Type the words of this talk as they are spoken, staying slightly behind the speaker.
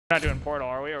Not doing portal,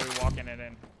 are we? Or are we walking it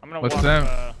in? I'm gonna What's walk.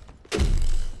 that?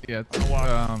 Yeah. I'm gonna walk.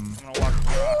 I'm gonna walk.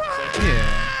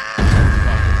 Yeah.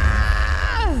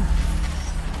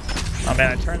 Oh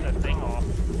man, I turned the thing off.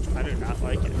 I do not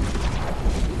like it.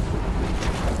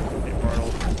 Hey,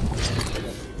 portal.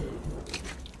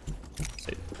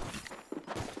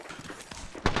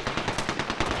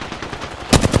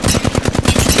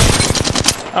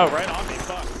 Oh, right on me.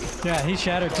 Fuck. Yeah, he's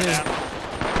shattered too.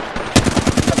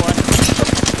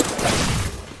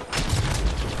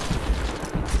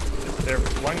 There,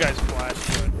 one guy's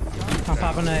flashed. I'm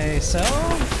popping a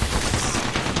cell.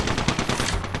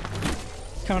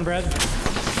 Coming, Brad.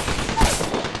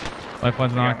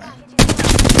 Lifeline's knocked.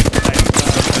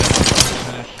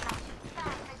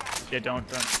 Yeah, don't.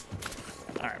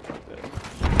 Alright, fuck this.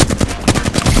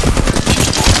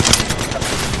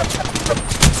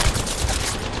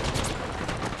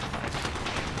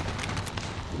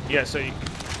 Yeah, so you...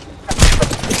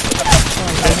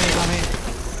 Oh, on me.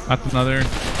 That's another.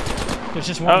 There's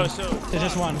just one. Oh, so... There's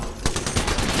just one.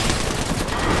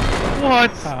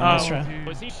 What? Nice try.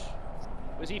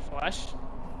 Was he flush?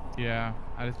 Yeah,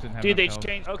 I just didn't have. Dude, they health.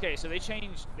 changed. Okay, so they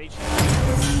changed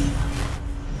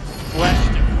flesh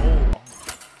to gold.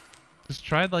 Just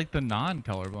tried like the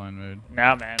non-colorblind mode.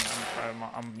 Nah, man,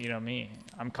 I'm you know me.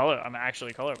 I'm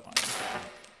actually colorblind.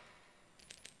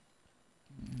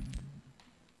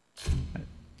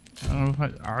 I don't know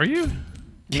if are you?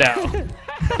 No.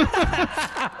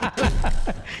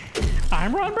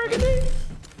 I'm Ron Burgundy.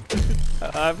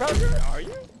 Roger, are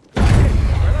you?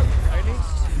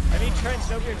 I need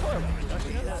Transnobia colorblind. Don't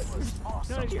you know that? It's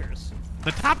none of yours.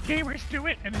 The top gamers do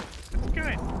it, and it's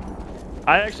good.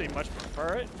 I actually much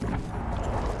prefer it.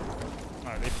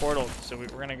 Alright, they portaled, so we're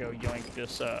gonna go yoink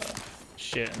this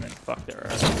shit and then fuck their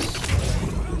ass.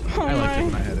 Oh I like it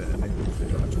when I had it.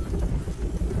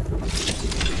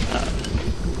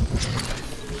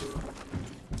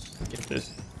 Get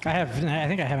this. I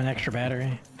think I have an extra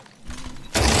battery.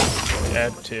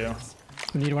 Add two.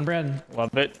 We need one, Brad.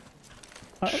 Love it.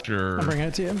 Sure. I'm bringing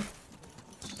it to you.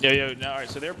 Yo, no, alright,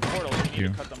 so they're portals, so you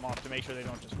need to cut them off to make sure they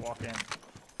don't just walk in.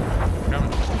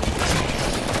 Coming.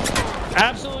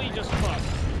 Absolutely just fuck.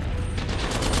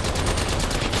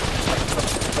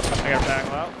 I got back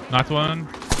out. Knocked one.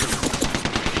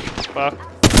 Fuck.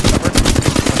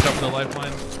 Watch out for the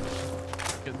lifeline.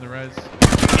 Getting the res.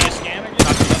 Need a scan again?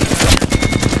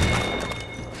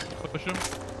 Push him.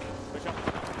 Push up.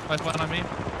 Lifeline on me.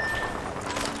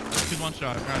 She's one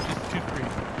shot. Alright, she's 2-3.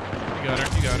 You got her.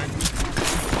 You got her.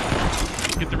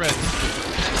 Get the res.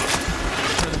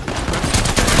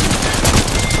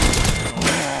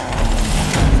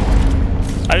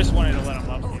 I just wanted to let him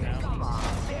up, you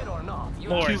know.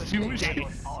 Lord. She's 2 or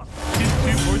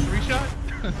 3 shot?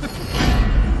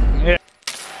 Yeah.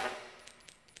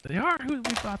 They are who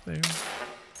we thought they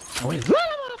were.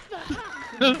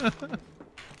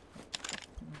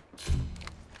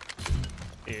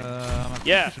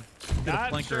 Yeah. Get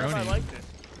a Not sure if I flankeroni. like this.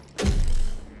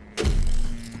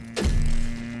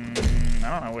 I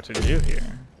don't know what to do here.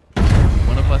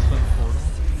 One of us went portal.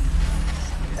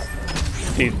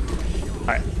 Dude.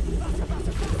 Alright.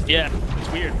 Yeah, it's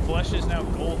weird. Flesh is now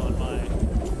gold on my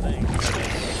thing.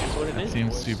 That's what it is.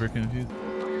 Seems super confused.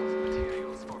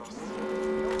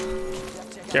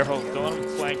 Careful, don't let him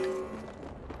flank.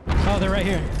 Oh, they're right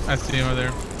here. I see him over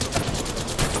there.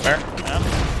 Where? Yeah.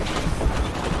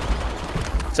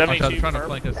 72 I'm trying to purple.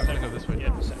 flank us. I'm gonna go this way.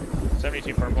 Yeah,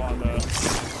 72 purple on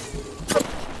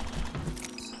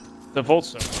the volt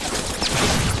zone.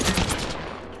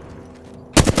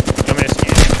 I'm gonna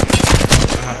scan.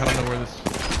 I don't know where this.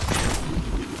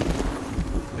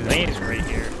 I think he's right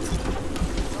here.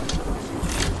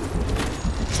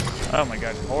 Oh my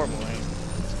god, horrible aim.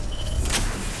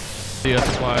 CS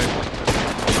applied.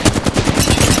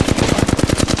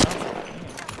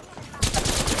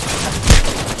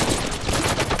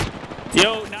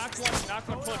 Yo, knock one,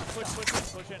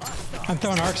 push in. I'm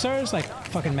throwing arc stars like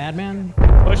fucking madman.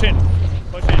 Push in.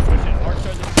 Arc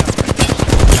stars in the south.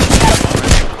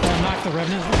 Oh, knock the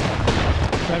revenant.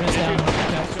 Revenant's down.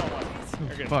 Yep.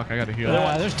 You're good. Fuck, I gotta heal.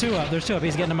 There's two up.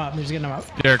 He's getting them up.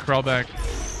 Derek, crawl back.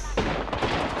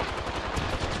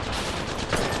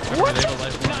 What? They have a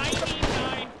lifeline.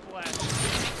 99 flash.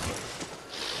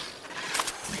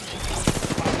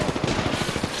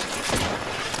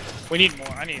 We need more.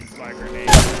 I need flag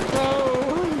grenades. Oh.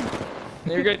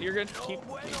 You're good. Keep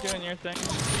doing your thing.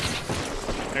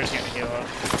 They're just gonna heal up.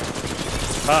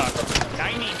 Fuck.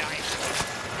 99.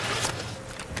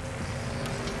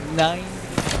 9.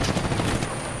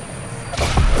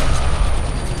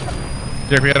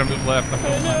 Derek, we gotta move left.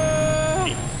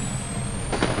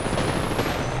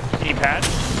 Can you patch?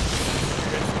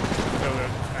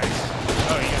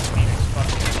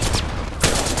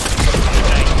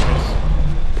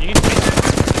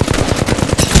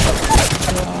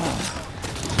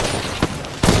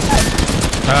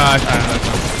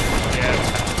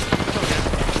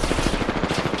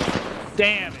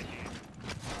 Damn it, dude.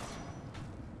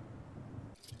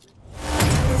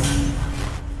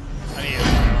 I need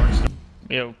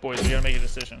to. Yo, boys, we gotta make a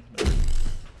decision.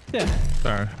 Yeah.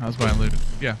 Sorry, I was buying loot.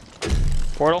 Yeah.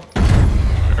 Portal?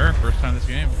 Sure, first time this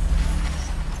game.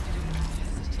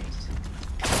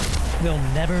 They'll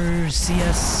never see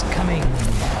us coming. Is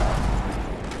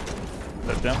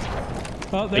that them?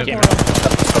 Oh, They they're can't. portal.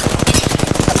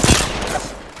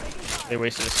 They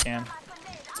wasted a scan.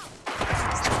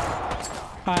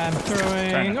 I'm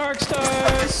throwing arc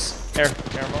stars.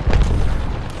 Careful.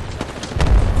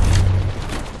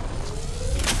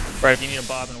 Right, if you need a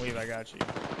bob and weave, I got you.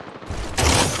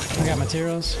 I got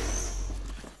materials.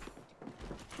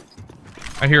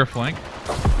 I hear a flank.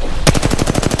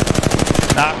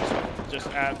 Nah, just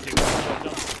add to.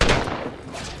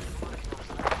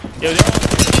 Yo, The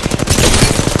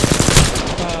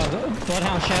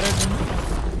Bloodhound shattered.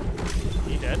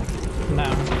 he dead?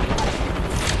 No.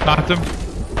 Knocked him.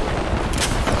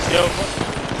 Yo,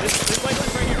 this light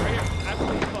is right here.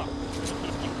 Absolutely fuck.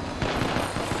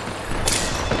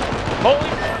 Holy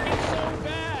fuck, it's so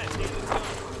bad,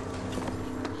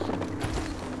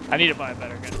 dude. I need to buy a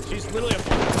better gun. She's literally a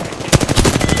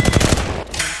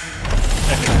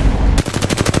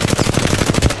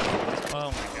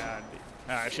Oh my god, dude.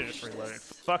 I should have just reloaded.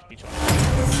 Fuck each one.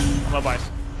 I'm gonna buy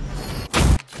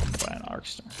an arc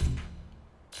star.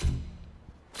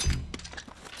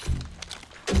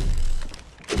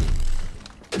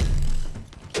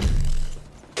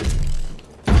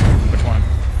 Which one?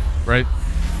 Right.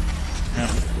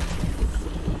 Yeah.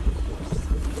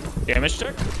 Damage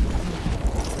check?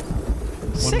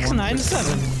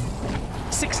 697.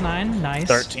 6-9, nice.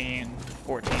 13,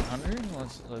 1400.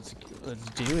 Let's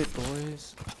do it,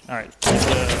 boys. All right.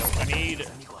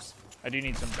 I do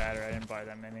need some batter. I didn't buy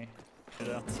that many.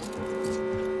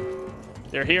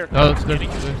 They're here. Oh, they're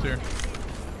here.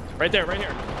 Right there. Oh,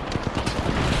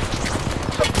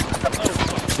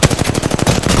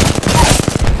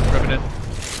 Revenant.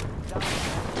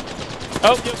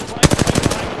 oh, yo, flank.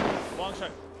 Long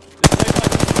shot.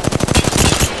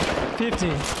 50.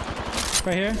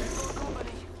 Right here.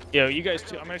 Yo, you guys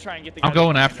too. I'm gonna try and get the guy. I'm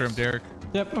going after him, Derek.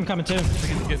 Yep, I'm coming too.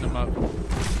 He's getting him up.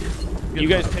 You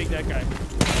guys take that guy.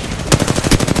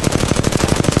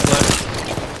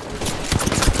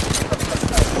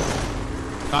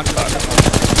 Knock him out.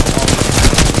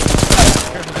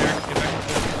 Careful, Derek. Get back.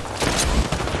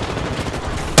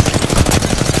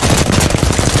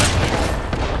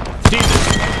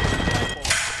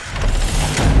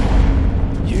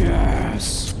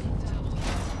 Yes.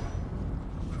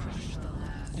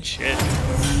 Shit.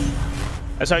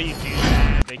 That's how you do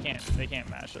that. They can't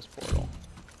match this portal.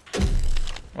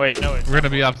 Wait, no, it's We're gonna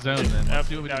be off zone then. Let's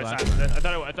see what we no, do it's last not.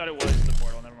 time. I thought it was the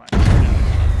portal. Never mind.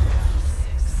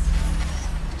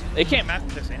 They can't match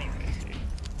this anyways, dude.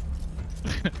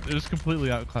 They're just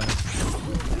completely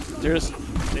outclassed. They're just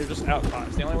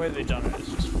outclassed. The only way they've done it is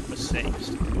just mistakes.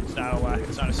 It's not a lack.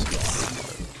 It's not a skill.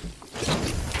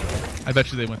 I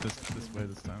bet you they went this way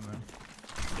this time though.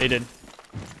 They did.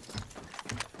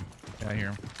 Yeah, I hear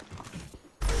him.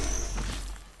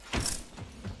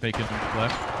 Bacon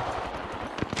left.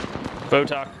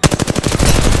 Botox.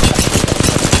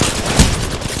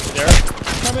 There.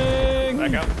 Coming.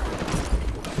 Back up.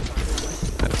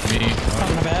 That's me.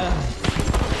 Oh, my bad.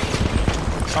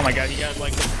 Oh my god, you got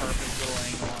like the perfect little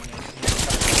angle on me.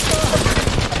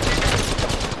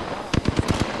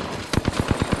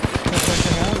 They're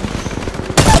pushing up.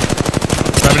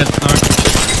 Revenant's knocked.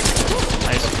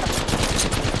 Nice.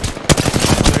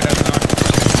 Look at that knock.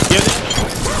 Give it.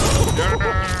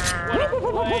 What a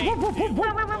play, dude. What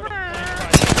a play.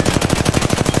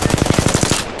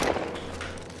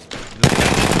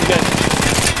 You guys.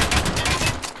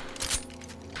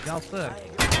 Y'all suck.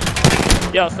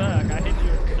 Yo, suck. I hit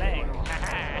you with playing.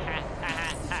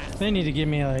 They need to give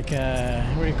me like,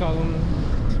 what do you call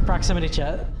them? Proximity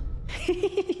chat.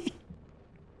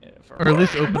 Or at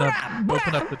least open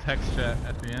up the text chat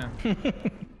at the end.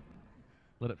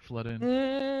 Let it flood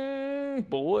in.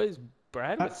 Boys,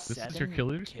 Brad with This is 7 your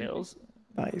killer? kills.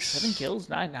 Nice. 7 kills,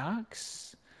 9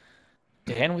 knocks.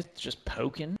 Dan with just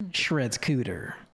poking. Shreds Cooter.